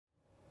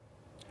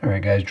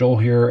Alright guys, Joel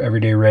here,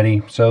 Everyday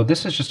Ready. So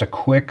this is just a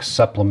quick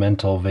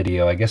supplemental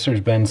video. I guess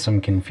there's been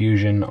some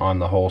confusion on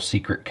the whole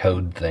secret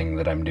code thing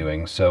that I'm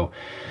doing. So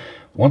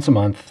once a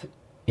month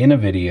in a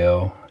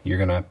video, you're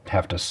going to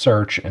have to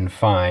search and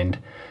find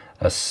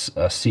a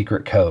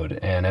secret code.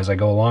 And as I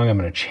go along, I'm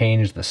going to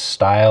change the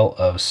style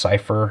of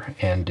cipher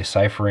and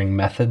deciphering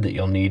method that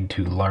you'll need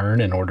to learn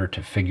in order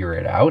to figure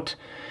it out.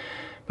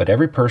 But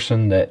every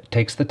person that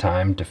takes the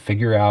time to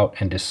figure out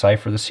and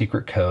decipher the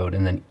secret code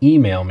and then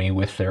email me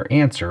with their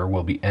answer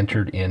will be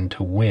entered in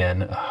to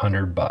win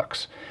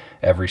 $100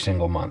 every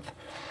single month.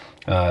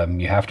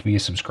 You have to be a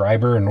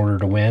subscriber in order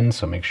to win,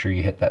 so make sure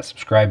you hit that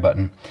subscribe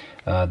button.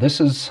 This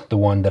is the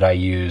one that I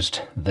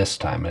used this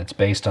time. It's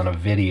based on a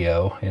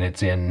video, and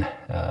it's in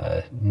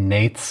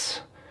Nate's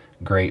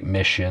Great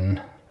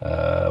Mission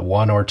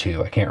 1 or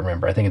 2. I can't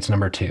remember. I think it's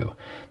number 2,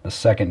 the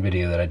second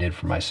video that I did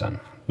for my son.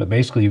 But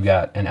basically you've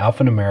got an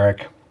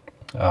alpha-numeric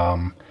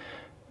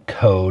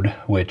code,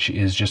 which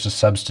is just a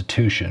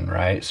substitution,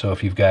 right? So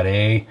if you've got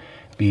A,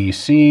 B,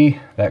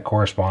 C, that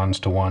corresponds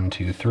to 1,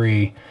 2,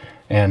 3,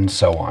 and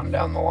so on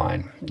down the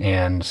line.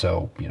 And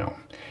so, you know,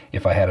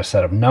 if I had a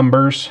set of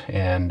numbers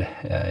and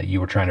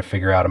you were trying to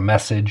figure out a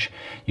message,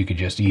 you could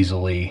just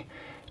easily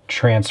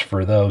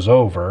transfer those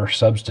over,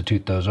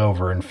 substitute those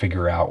over, and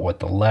figure out what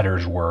the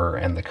letters were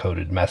and the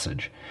coded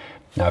message.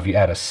 Now, if you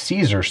add a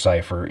Caesar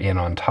cipher in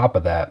on top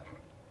of that,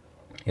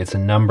 it's a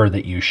number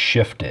that you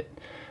shift it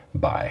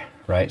by,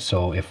 right?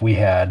 So if we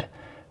had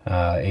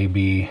A,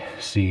 B,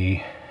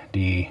 C,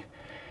 D,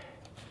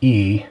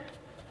 E,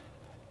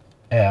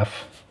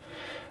 F,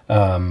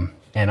 and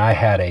I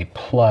had a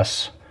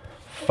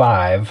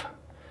 +5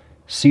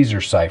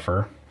 Caesar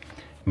cipher,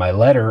 my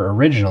letter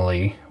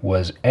originally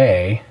was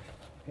A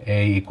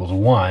equals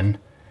 1.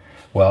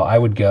 Well, I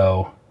would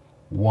go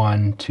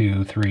 1,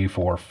 2, 3,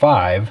 4,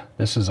 5.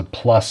 This is a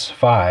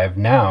 +5.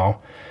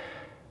 Now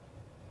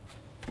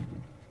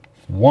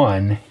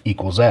 1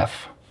 equals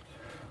F.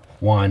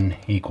 1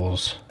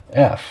 equals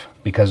F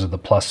because of the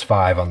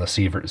 +5 on the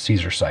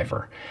Caesar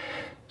cipher.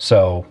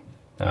 So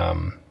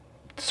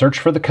search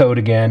for the code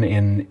again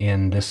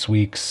in this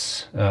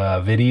week's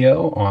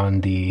video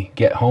on the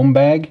Get Home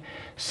bag.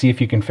 See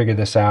if you can figure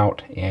this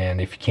out, and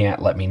if you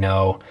can't, let me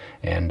know,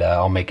 and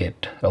I'll make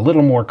it a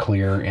little more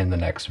clear in the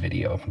next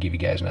video. Give you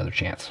guys another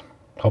chance.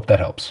 Hope that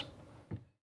helps.